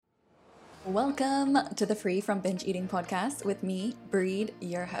Welcome to the Free from Binge Eating podcast with me, Breed,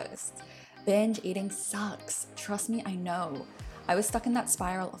 your host. Binge eating sucks. Trust me, I know. I was stuck in that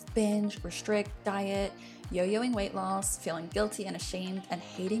spiral of binge, restrict, diet, yo-yoing weight loss, feeling guilty and ashamed, and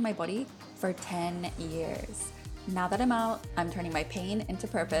hating my body for 10 years. Now that I'm out, I'm turning my pain into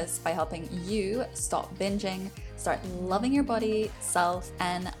purpose by helping you stop binging, start loving your body, self,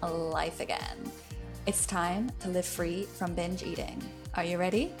 and life again. It's time to live free from binge eating. Are you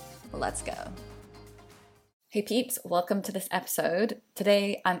ready? Let's go. Hey peeps, welcome to this episode.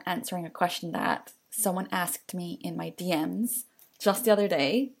 Today I'm answering a question that someone asked me in my DMs just the other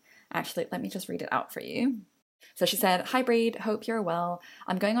day. Actually, let me just read it out for you. So she said, "Hi Breed, hope you're well.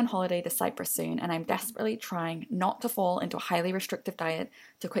 I'm going on holiday to Cyprus soon and I'm desperately trying not to fall into a highly restrictive diet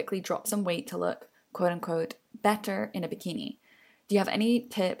to quickly drop some weight to look, quote unquote, better in a bikini. Do you have any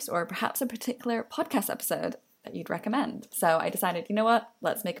tips or perhaps a particular podcast episode that you'd recommend?" So I decided, you know what,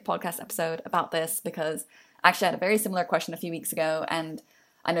 let's make a podcast episode about this because I actually had a very similar question a few weeks ago and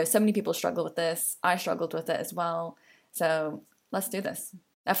I know so many people struggle with this. I struggled with it as well. So let's do this.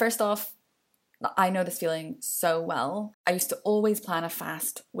 Now, first off, I know this feeling so well. I used to always plan a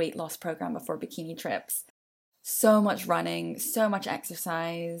fast weight loss program before bikini trips. So much running, so much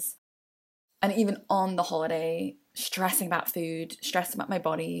exercise, and even on the holiday, stressing about food, stressing about my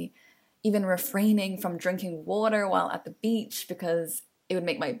body, even refraining from drinking water while at the beach because it would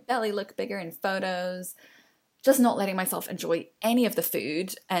make my belly look bigger in photos, just not letting myself enjoy any of the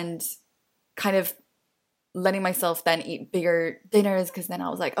food and kind of letting myself then eat bigger dinners because then I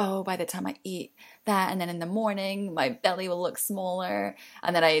was like, oh, by the time I eat that and then in the morning, my belly will look smaller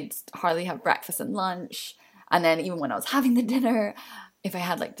and then I'd hardly have breakfast and lunch. And then even when I was having the dinner, if I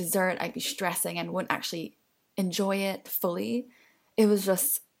had like dessert, I'd be stressing and wouldn't actually enjoy it fully. It was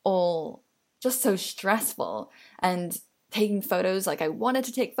just all just so stressful. And taking photos, like I wanted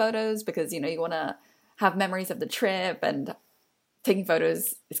to take photos because, you want to have memories of the trip and taking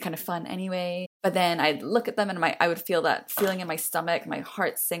photos is kind of fun anyway. But then I'd look at them and I would feel that feeling in my stomach, my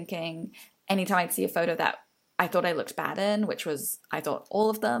heart sinking anytime I'd see a photo that I thought I looked bad in, which was, I thought, all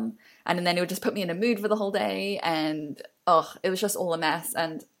of them. And then it would just put me in a mood for the whole day. And it was just all a mess.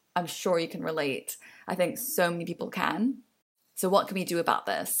 And I'm sure you can relate. I think so many people can. So what can we do about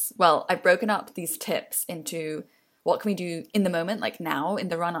this? Well, I've broken up these tips into what can we do in the moment, like now, in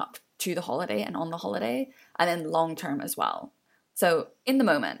the run up to the holiday and on the holiday, and then long term as well. So in the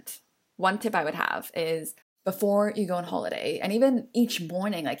moment, one tip I would have is before you go on holiday, and even each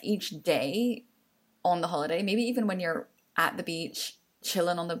morning, like each day on the holiday, maybe even when you're at the beach,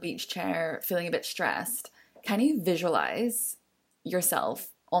 chilling on the beach chair, feeling a bit stressed, can you visualize yourself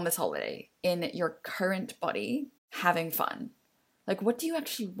on this holiday in your current body having fun? Like, what do you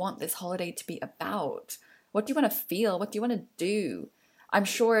actually want this holiday to be about? What do you want to feel? What do you want to do? I'm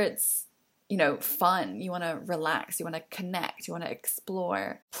sure it's, fun. You want to relax. You want to connect. You want to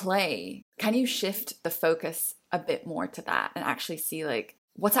explore, play. Can you shift the focus a bit more to that and actually see, like,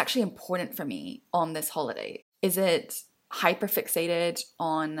 what's actually important for me on this holiday? Is it hyper fixated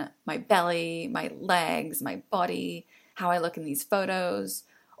on my belly, my legs, my body, how I look in these photos?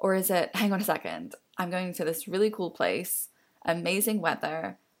 Or is it, hang on a second, I'm going to this really cool place, amazing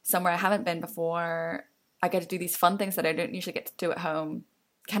weather, somewhere I haven't been before. I get to do these fun things that I don't usually get to do at home.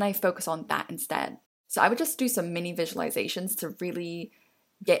 Can I focus on that instead? So I would just do some mini visualizations to really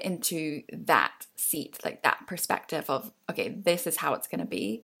get into that seat, like that perspective of, okay, this is how it's going to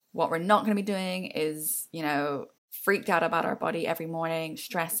be. What we're not going to be doing is, freaked out about our body every morning,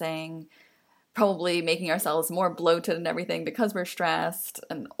 stressing, probably making ourselves more bloated and everything because we're stressed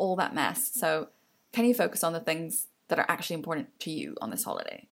and all that mess. So can you focus on the things that are actually important to you on this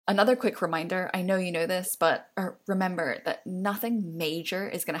holiday? Another quick reminder, I know you know this, but remember that nothing major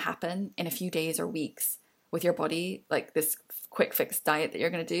is going to happen in a few days or weeks with your body, like this quick fix diet that you're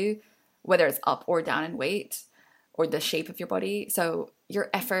going to do, whether it's up or down in weight or the shape of your body. So your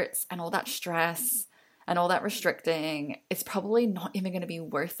efforts and all that stress and all that restricting, it's probably not even going to be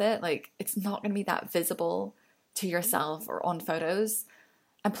worth it. Like, it's not going to be that visible to yourself or on photos.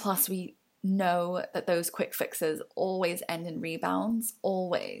 And plus, we know that those quick fixes always end in rebounds,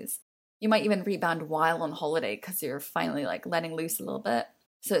 always. You might even rebound while on holiday because you're finally like letting loose a little bit.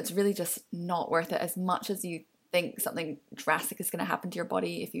 So it's really just not worth it as much as you think something drastic is going to happen to your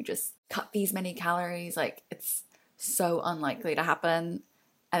body if you just cut these many calories. Like, it's so unlikely to happen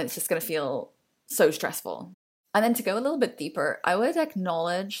and it's just going to feel so stressful. And then to go a little bit deeper, I would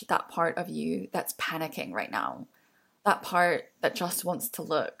acknowledge that part of you that's panicking right now. That part that just wants to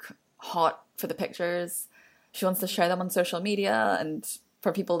look hot for the pictures. She wants to share them on social media and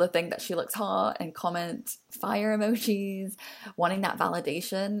for people to think that she looks hot and comment fire emojis, wanting that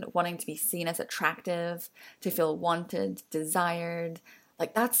validation, wanting to be seen as attractive, to feel wanted, desired.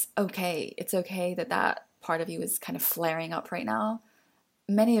 Like, that's okay. It's okay that that part of you is kind of flaring up right now.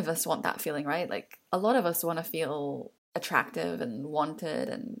 Many of us want that feeling, right? Like, a lot of us want to feel attractive and wanted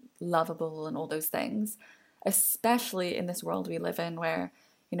and lovable and all those things, especially in this world we live in where,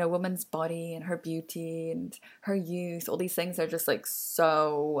 you know, woman's body and her beauty and her youth, all these things are just like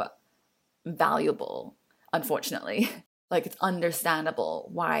so valuable, unfortunately. Like, it's understandable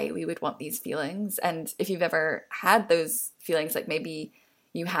why we would want these feelings. And if you've ever had those feelings, like maybe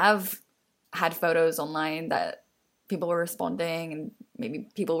you have had photos online that people were responding and maybe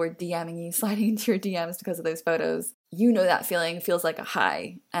people were DMing you, sliding into your DMs because of those photos, you know that feeling feels like a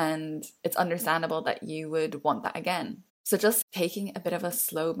high, and it's understandable that you would want that again. So just taking a bit of a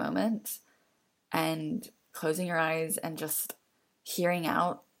slow moment and closing your eyes and just hearing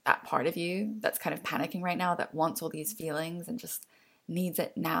out that part of you that's kind of panicking right now, that wants all these feelings and just needs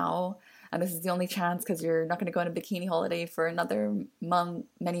it now. And this is the only chance because you're not going to go on a bikini holiday for another month,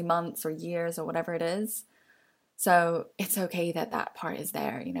 many months or years or whatever it is. So it's okay that that part is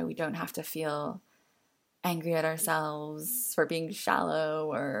there. You know, we don't have to feel angry at ourselves for being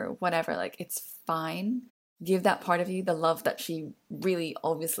shallow or whatever. Like, it's fine. Give that part of you the love that she really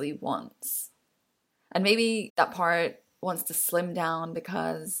obviously wants. And maybe that part wants to slim down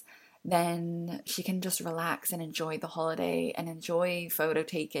because then she can just relax and enjoy the holiday and enjoy photo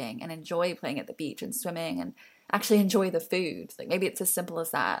taking and enjoy playing at the beach and swimming and actually enjoy the food. Like, maybe it's as simple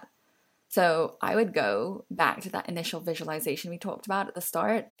as that. So I would go back to that initial visualization we talked about at the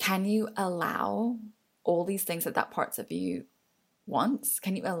start. Can you allow all these things that that parts of you wants?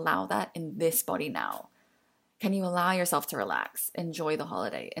 Can you allow that in this body now? Can you allow yourself to relax, enjoy the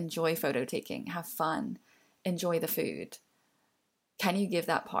holiday, enjoy photo taking, have fun, enjoy the food? Can you give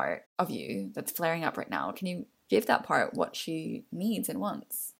that part of you that's flaring up right now, can you give that part what she needs and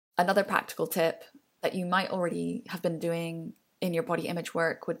wants? Another practical tip that you might already have been doing in your body image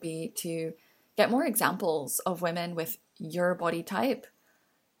work would be to get more examples of women with your body type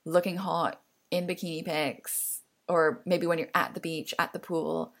looking hot in bikini pics, or maybe when you're at the beach, at the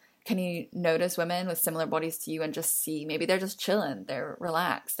pool. Can you notice women with similar bodies to you and just see maybe they're just chilling, they're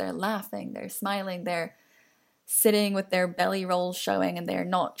relaxed, they're laughing, they're smiling, they're sitting with their belly rolls showing, and they're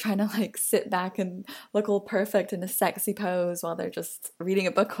not trying to like sit back and look all perfect in a sexy pose while they're just reading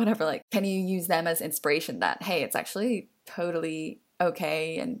a book, whatever. Like, can you use them as inspiration that, hey, it's actually totally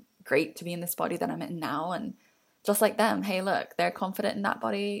okay and great to be in this body that I'm in now, and just like them, hey, look, they're confident in that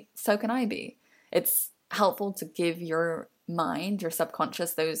body, so can I be. It's helpful to give your mind, your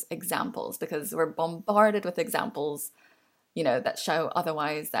subconscious, those examples, because we're bombarded with examples, you know, that show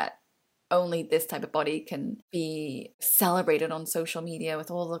otherwise, that only this type of body can be celebrated on social media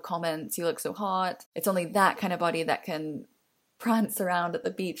with all the comments, you look so hot. It's only that kind of body that can prance around at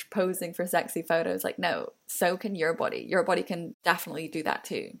the beach posing for sexy photos. Like, no, so can your body. Your body can definitely do that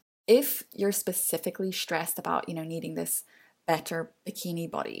too. If you're specifically stressed about, you know, needing this better bikini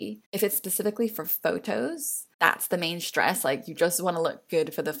body, if it's specifically for photos, that's the main stress, like you just want to look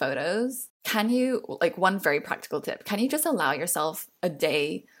good for the photos, can you, like, one very practical tip, can you just allow yourself a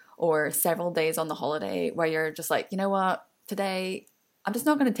day or several days on the holiday where you're just like, you know what, today I'm just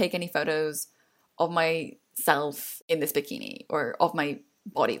not going to take any photos of myself in this bikini or of my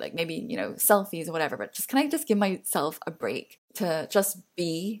body, like maybe, you know, selfies or whatever, but just, can I just give myself a break to just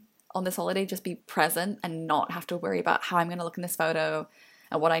be on this holiday, just be present and not have to worry about how I'm going to look in this photo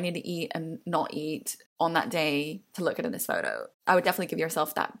and what I need to eat and not eat on that day to look good in this photo. I would definitely give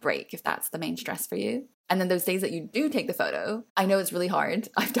yourself that break if that's the main stress for you. And then those days that you do take the photo, I know it's really hard.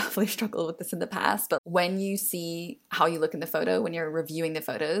 I've definitely struggled with this in the past, but when you see how you look in the photo, when you're reviewing the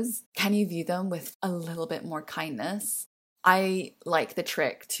photos, can you view them with a little bit more kindness? I like the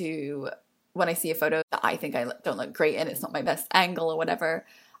trick to, when I see a photo that I think I don't look great in, it's not my best angle or whatever,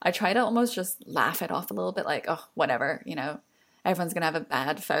 I try to almost just laugh it off a little bit, like, oh, whatever, you know, everyone's going to have a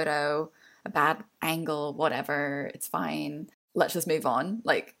bad photo, a bad angle, whatever, it's fine. Let's just move on.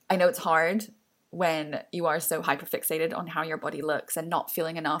 Like, I know it's hard when you are so hyperfixated on how your body looks and not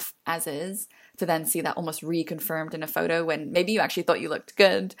feeling enough as is, to then see that almost reconfirmed in a photo when maybe you actually thought you looked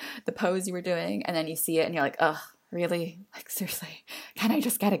good, the pose you were doing, and then you see it and you're like, ugh, really? Like, seriously, can I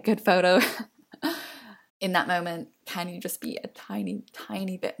just get a good photo? In that moment, can you just be a tiny,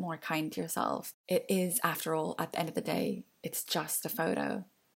 tiny bit more kind to yourself? It is, after all, at the end of the day, it's just a photo.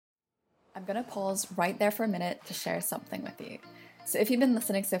 I'm going to pause right there for a minute to share something with you. So if you've been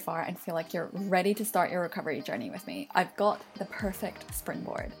listening so far and feel like you're ready to start your recovery journey with me, I've got the perfect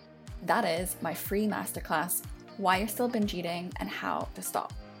springboard. That is my free masterclass why you're still binge eating, and how to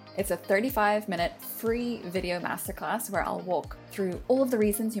stop. It's a 35-minute free video masterclass where I'll walk through all of the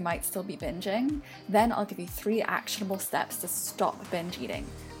reasons you might still be binging. Then I'll give you 3 actionable steps to stop binge eating.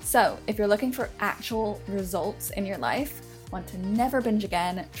 So if you're looking for actual results in your life, want to never binge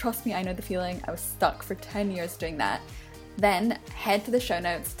again, trust me, I know the feeling. I was stuck for 10 years doing that. Then head to the show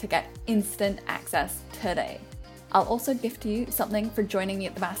notes to get instant access today. I'll also gift you something for joining me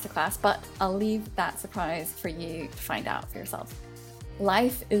at the masterclass, but I'll leave that surprise for you to find out for yourself.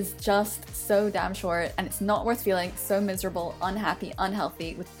 Life is just so damn short, and it's not worth feeling so miserable, unhappy,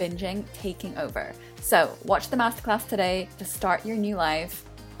 unhealthy with binging taking over. So watch the masterclass today to start your new life.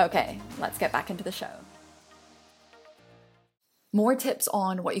 Okay, let's get back into the show. More tips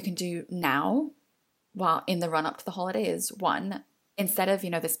on what you can do now while in the run up to the holiday is 1, instead of,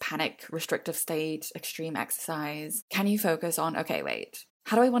 this panic, restrictive state, extreme exercise, can you focus on, okay, wait,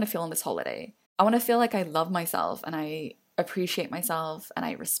 how do I want to feel on this holiday? I want to feel like I love myself and I appreciate myself and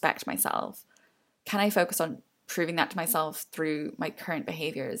I respect myself. Can I focus on proving that to myself through my current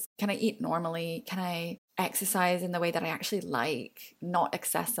behaviors? Can I eat normally? Can I exercise in the way that I actually like, not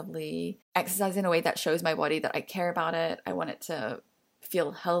excessively? Exercise in a way that shows my body that I care about it. I want it to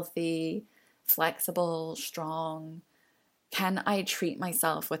feel healthy, flexible, strong. Can I treat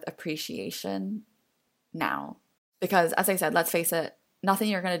myself with appreciation now? Because as I said, let's face it, nothing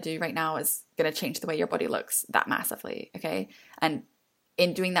you're going to do right now is going to change the way your body looks that massively, okay? And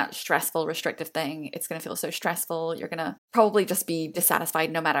in doing that stressful, restrictive thing, it's going to feel so stressful. You're going to probably just be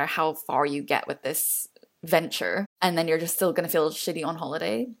dissatisfied no matter how far you get with this venture. And then you're just still going to feel shitty on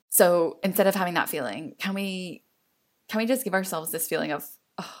holiday. So instead of having that feeling, can we just give ourselves this feeling of,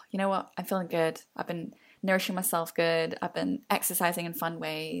 oh, you know what? I'm feeling good. I've been nourishing myself good. I've been exercising in fun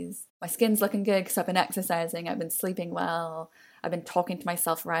ways. My skin's looking good because I've been exercising. I've been sleeping well. I've been talking to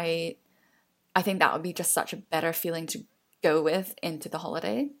myself right. I think that would be just such a better feeling to go with into the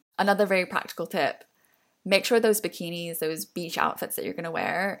holiday. Another very practical tip, make sure those bikinis, those beach outfits that you're going to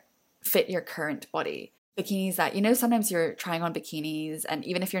wear fit your current body. Bikinis that, sometimes you're trying on bikinis, and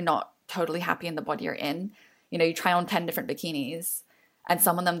even if you're not totally happy in the body you're in, you try on 10 different bikinis, and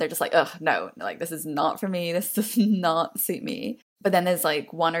some of them, they're just like, ugh, no, like this is not for me. This does not suit me. But then there's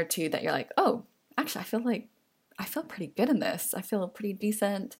like 1 or 2 that you're like, oh, actually, I feel pretty good in this. I feel pretty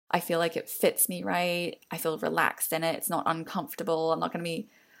decent. I feel like it fits me right. I feel relaxed in it. It's not uncomfortable. I'm not going to be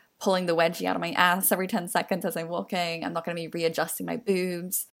pulling the wedgie out of my ass every 10 seconds as I'm walking. I'm not going to be readjusting my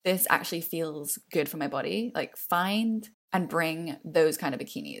boobs. This actually feels good for my body. Like, find and bring those kind of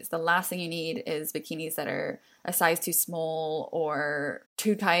bikinis. The last thing you need is bikinis that are a size too small or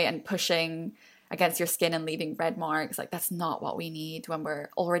too tight and pushing against your skin and leaving red marks. Like, that's not what we need when we're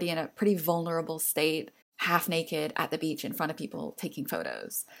already in a pretty vulnerable state, half naked at the beach in front of people taking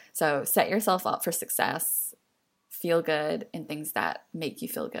photos. So set yourself up for success. Feel good in things that make you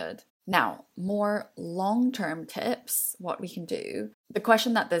feel good. Now, more long-term tips, what we can do. The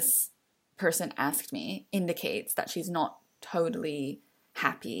question that this person asked me indicates that she's not totally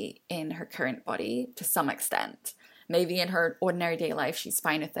happy in her current body to some extent. Maybe in her ordinary day life, she's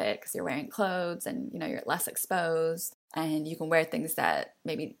fine with it because you're wearing clothes and, you're less exposed and you can wear things that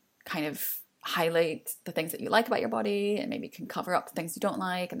maybe kind of highlight the things that you like about your body and maybe can cover up the things you don't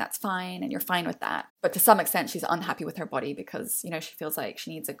like, and that's fine, and you're fine with that. But to some extent, she's unhappy with her body because, she feels like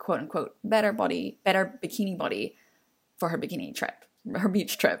she needs a quote unquote better bikini body for her bikini trip, her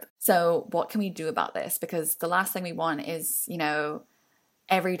beach trip. So what can we do about this? Because the last thing we want is,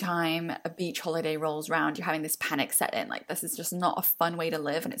 every time a beach holiday rolls around, you're having this panic set in. Like, this is just not a fun way to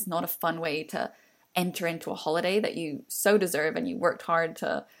live, and it's not a fun way to enter into a holiday that you so deserve and you worked hard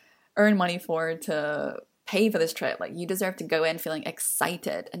to earn money for, to pay for this trip. Like, you deserve to go in feeling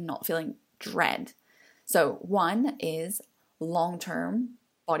excited and not feeling dread. So 1 is long-term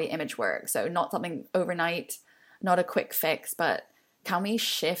body image work. So not something overnight, not a quick fix, but can we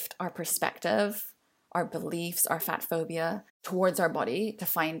shift our perspective, our beliefs, our fat phobia towards our body to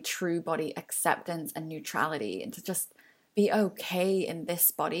find true body acceptance and neutrality, and to just be okay in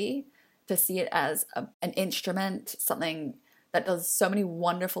this body, to see it as an instrument, something that does so many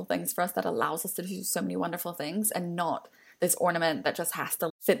wonderful things for us, that allows us to do so many wonderful things, and not this ornament that just has to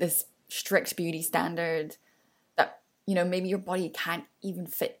fit this strict beauty standard that, maybe your body can't even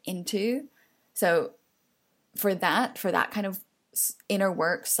fit into. So for that kind of inner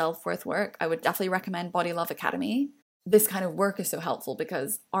work, self-worth work, I would definitely recommend Body Love Academy. This kind of work is so helpful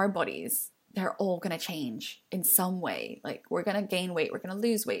because our bodies, they're all going to change in some way. Like, we're going to gain weight, we're going to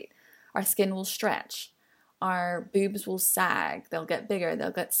lose weight, our skin will stretch, our boobs will sag, they'll get bigger, they'll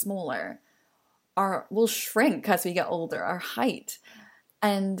get smaller, we'll shrink as we get older, our height.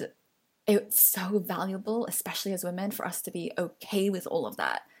 And it's so valuable, especially as women, for us to be okay with all of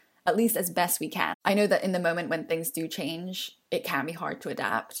that, at least as best we can. I know that in the moment when things do change, it can be hard to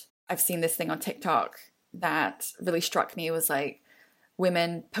adapt. I've seen this thing on TikTok that really struck me. It was like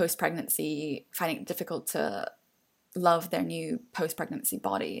women post-pregnancy finding it difficult to love their new post-pregnancy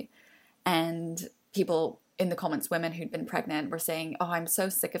body. And people in the comments, women who'd been pregnant, were saying, oh, I'm so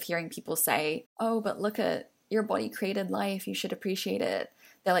sick of hearing people say, oh, but look at your body created life, you should appreciate it.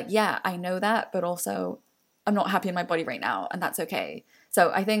 They're like, yeah, I know that, but also I'm not happy in my body right now, and that's okay.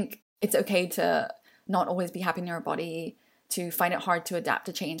 So I think it's okay to not always be happy in your body, to find it hard to adapt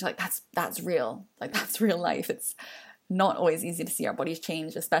to change. Like that's real. Like that's real life. It's not always easy to see our bodies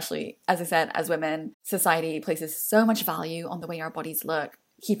change, especially, as I said, as women. Society places so much value on the way our bodies look,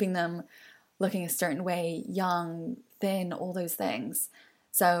 keeping them looking a certain way, young, thin, all those things.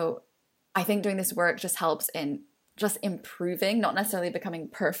 So I think doing this work just helps in just improving, not necessarily becoming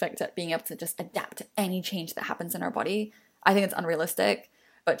perfect at being able to just adapt to any change that happens in our body. I think it's unrealistic,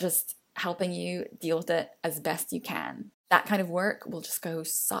 but just helping you deal with it as best you can. That kind of work will just go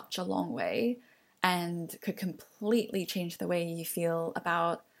such a long way and could completely change the way you feel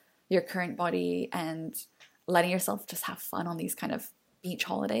about your current body and letting yourself just have fun on these kind of beach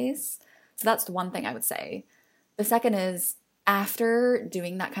holidays. So that's the one thing I would say. The second is, after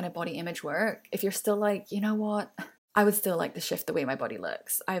doing that kind of body image work, if you're still like, you know what, I would still like to shift the way my body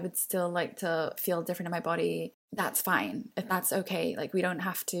looks, I would still like to feel different in my body, that's fine. If that's okay. Like we don't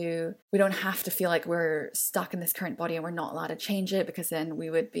have to feel like we're stuck in this current body and we're not allowed to change it, because then we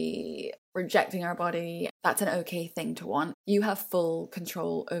would be rejecting our body. That's an okay thing to want. You have full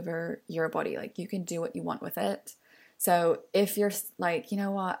control over your body. Like you can do what you want with it. So if you're like, you know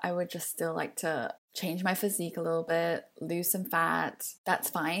what, I would just still like to change my physique a little bit, lose some fat, that's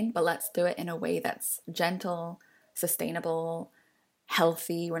fine. But let's do it in a way that's gentle, sustainable,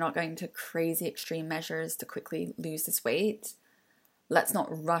 healthy. We're not going to crazy extreme measures to quickly lose this weight. Let's not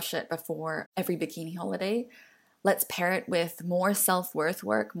rush it before every bikini holiday. Let's pair it with more self-worth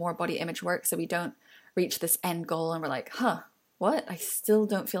work, more body image work, so we don't reach this end goal and we're like, what? I still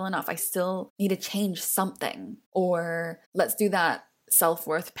don't feel enough. I still need to change something. Or let's do that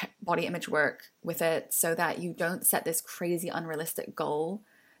self-worth body image work with it so that you don't set this crazy unrealistic goal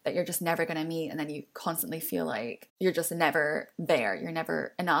that you're just never going to meet, and then you constantly feel like you're just never there, you're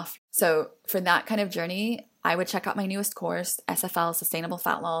never enough. So for that kind of journey, I would check out my newest course, SFL, Sustainable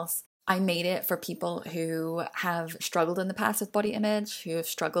Fat Loss. I made it for people who have struggled in the past with body image, who have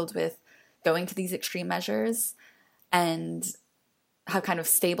struggled with going to these extreme measures and have kind of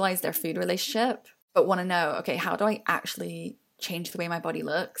stabilized their food relationship, but want to know, okay, how do I actually change the way my body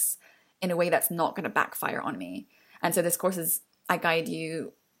looks in a way that's not going to backfire on me? And so this course is, I guide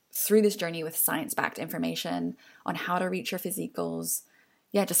you through this journey with science-backed information on how to reach your physique goals.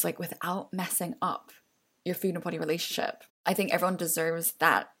 Yeah, just like without messing up your food and body relationship. I think everyone deserves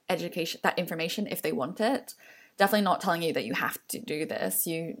that education, that information if they want it. Definitely not telling you that you have to do this.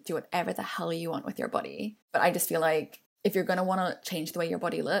 You do whatever the hell you want with your body. But I just feel like if you're going to want to change the way your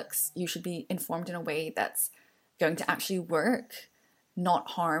body looks, you should be informed in a way that's going to actually work,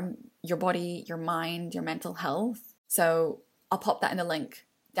 not harm your body, your mind, your mental health. So I'll pop that in the link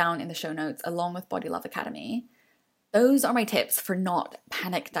down in the show notes along with Body Love Academy. Those are my tips for not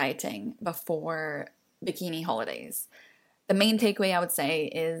panic dieting before bikini holidays. The main takeaway I would say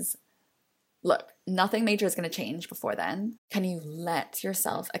is, look, nothing major is going to change before then. Can you let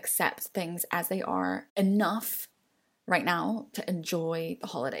yourself accept things as they are enough right now to enjoy the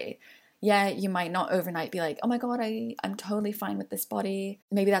holiday? Yeah, you might not overnight be like, oh my God, I'm totally fine with this body.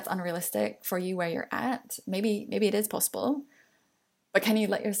 Maybe that's unrealistic for you where you're at. Maybe it is possible. But can you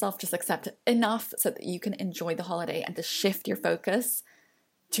let yourself just accept it enough so that you can enjoy the holiday and to shift your focus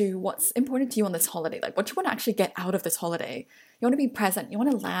to what's important to you on this holiday? Like, what do you want to actually get out of this holiday? You want to be present. You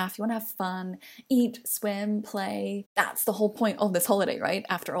want to laugh. You want to have fun, eat, swim, play. That's the whole point of this holiday, right?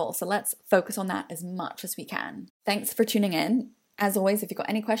 After all. So let's focus on that as much as we can. Thanks for tuning in. As always, if you've got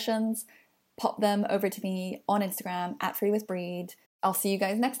any questions, pop them over to me on Instagram @freewithbreed. I'll see you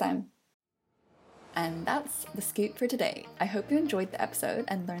guys next time. And that's the scoop for today. I hope you enjoyed the episode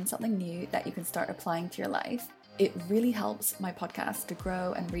and learned something new that you can start applying to your life. It really helps my podcast to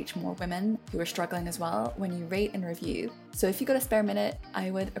grow and reach more women who are struggling as well when you rate and review. So if you got a spare minute,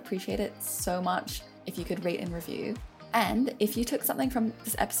 I would appreciate it so much if you could rate and review. And if you took something from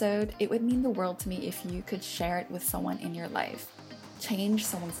this episode, it would mean the world to me if you could share it with someone in your life. Change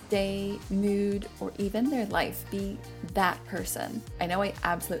someone's day, mood, or even their life. Be that person. I know I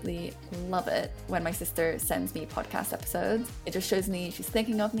absolutely love it when my sister sends me podcast episodes. It just shows me she's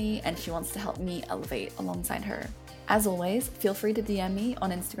thinking of me and she wants to help me elevate alongside her. As always, feel free to DM me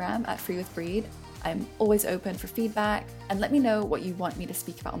on Instagram at freewithbreed. I'm always open for feedback, and let me know what you want me to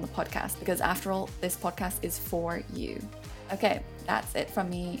speak about on the podcast, because after all, this podcast is for you. Okay, that's it from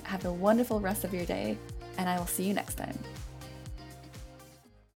me. Have a wonderful rest of your day, and I will see you next time.